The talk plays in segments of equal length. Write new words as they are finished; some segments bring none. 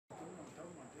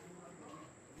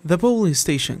The polling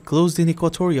station closed in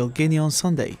Equatorial Guinea on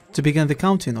Sunday to begin the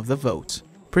counting of the votes.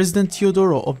 President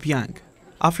Teodoro Obiang,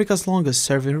 Africa's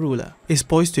longest-serving ruler, is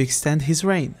poised to extend his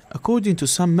reign. According to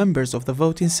some members of the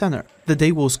voting center, the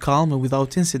day was calm and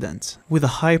without incidents, with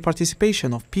a high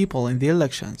participation of people in the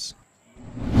elections.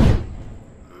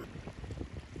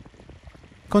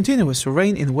 Continuous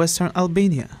rain in western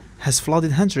Albania has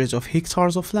flooded hundreds of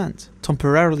hectares of land,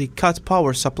 temporarily cut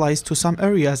power supplies to some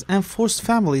areas and forced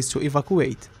families to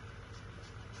evacuate.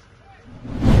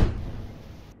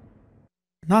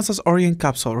 NASA's Orion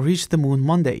capsule reached the moon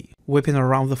Monday, whipping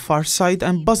around the far side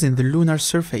and buzzing the lunar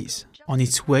surface, on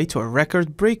its way to a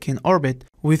record-breaking orbit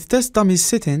with test dummies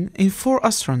sitting in 4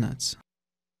 astronauts.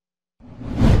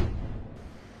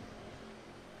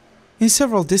 In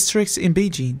several districts in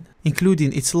Beijing,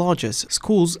 including its lodges,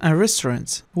 schools and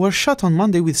restaurants, were shut on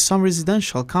Monday, with some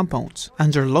residential compounds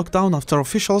under lockdown after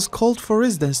officials called for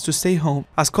residents to stay home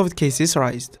as COVID cases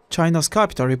rised. China's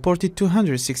capital reported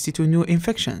 262 new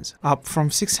infections, up from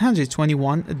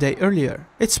 621 a day earlier.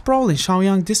 Its sprawling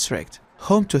Shaoyang district,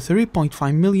 home to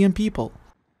 3.5 million people,